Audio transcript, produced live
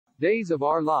Days of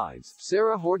Our Lives,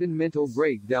 Sarah Horton mental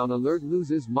breakdown alert,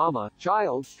 loses mama,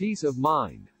 child, peace of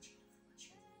mind.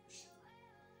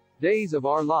 Days of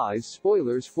Our Lives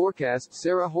spoilers forecast,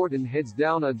 Sarah Horton heads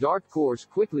down a dark course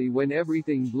quickly when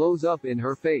everything blows up in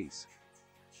her face.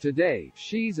 Today,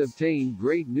 she's obtained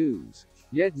great news.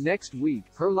 Yet next week,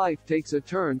 her life takes a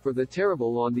turn for the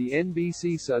terrible on the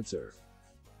NBC Sudser.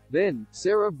 Then,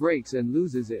 Sarah breaks and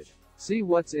loses it. See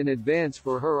what's in advance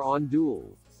for her on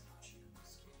DOOL.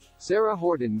 Sarah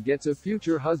Horton gets a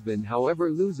future husband, however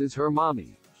loses her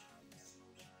mommy.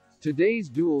 Today's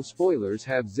DOOL spoilers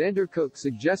have Xander Cook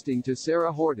suggesting to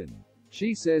Sarah Horton.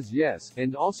 She says yes,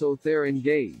 and also they're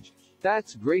engaged.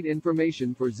 That's great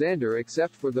information for Xander,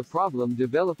 except for the problem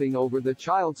developing over the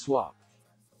child swap.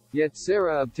 Yet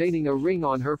Sarah obtaining a ring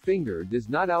on her finger does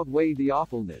not outweigh the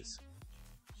awfulness.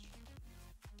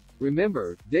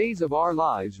 Remember, Days of Our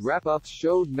Lives wrap-ups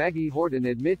showed Maggie Horton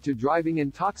admit to driving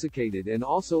intoxicated and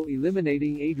also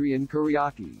eliminating Adrian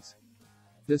Kyriakis.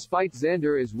 Despite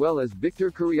Xander as well as Victor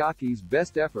Kyriakis'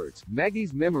 best efforts,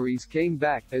 Maggie's memories came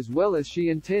back, as well as she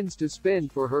intends to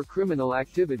spend for her criminal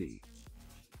activity.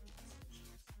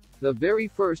 The very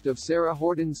first of Sarah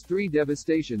Horton's 3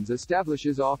 devastations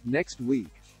establishes off next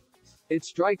week. It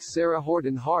strikes Sarah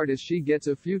Horton hard as she gets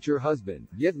a future husband,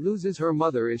 yet loses her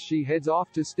mother as she heads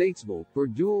off to Statesville, for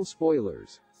DOOL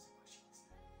spoilers.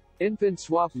 Infant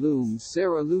swap looms,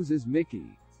 Sarah loses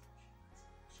Mickey.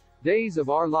 Days of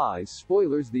Our Lives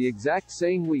spoilers the exact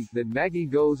same week that Maggie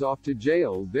goes off to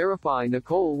jail, verify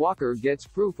Nicole Walker gets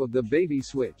proof of the baby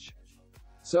switch.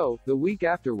 So, the week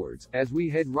afterwards, as we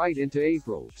head right into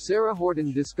April, Sarah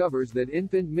Horton discovers that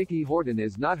infant Mickey Horton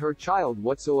is not her child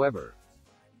whatsoever.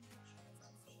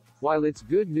 While it's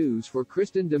good news for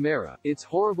Kristen DeMera, it's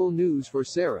horrible news for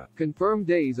Sarah, confirmed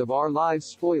Days of Our Lives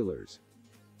spoilers.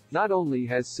 Not only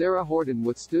has Sarah Horton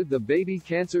withstood the baby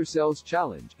cancer cells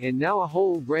challenge, and now a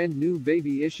whole brand new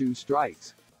baby issue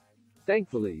strikes.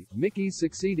 Thankfully, Mickey's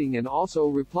succeeding and also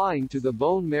replying to the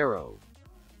bone marrow.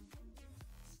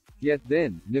 Yet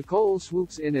then, Nicole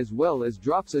swoops in as well as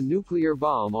drops a nuclear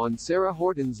bomb on Sarah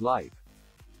Horton's life.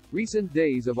 Recent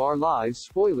Days of Our Lives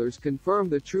spoilers confirm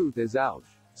the truth is out.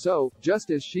 So,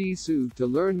 just as she sued to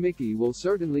learn Mickey will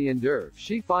certainly endure,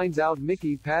 she finds out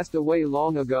Mickey passed away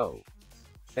long ago.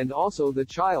 And also the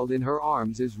child in her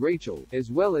arms is Rachel, as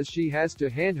well as she has to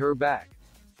hand her back.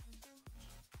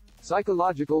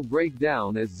 Psychological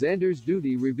breakdown as Xander's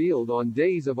duty revealed on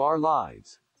Days of Our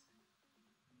Lives.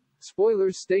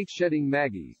 Spoilers state shedding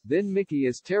Maggie, then Mickey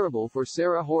is terrible for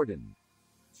Sarah Horton.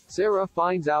 Sarah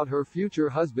finds out her future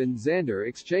husband Xander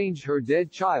exchanged her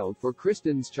dead child for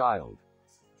Kristen's child.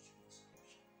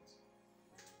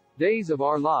 Days of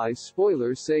Our Lives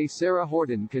spoilers say Sarah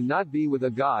Horton cannot be with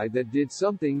a guy that did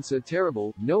something so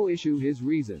terrible, no issue his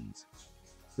reasons.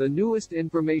 The newest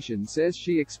information says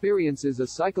she experiences a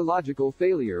psychological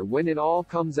failure when it all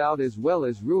comes out as well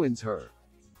as ruins her.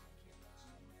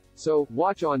 So,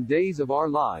 watch on Days of Our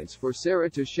Lives for Sarah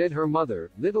to shed her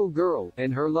mother, little girl,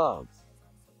 and her love.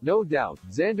 No doubt,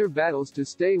 Xander battles to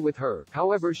stay with her,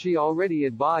 however she already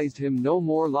advised him no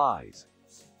more lies.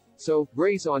 So,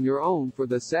 brace on your own for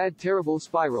the sad terrible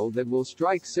spiral that will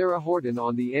strike Sarah Horton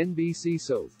on the NBC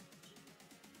soap.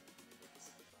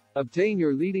 Obtain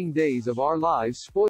your leading Days of Our Lives spoilers.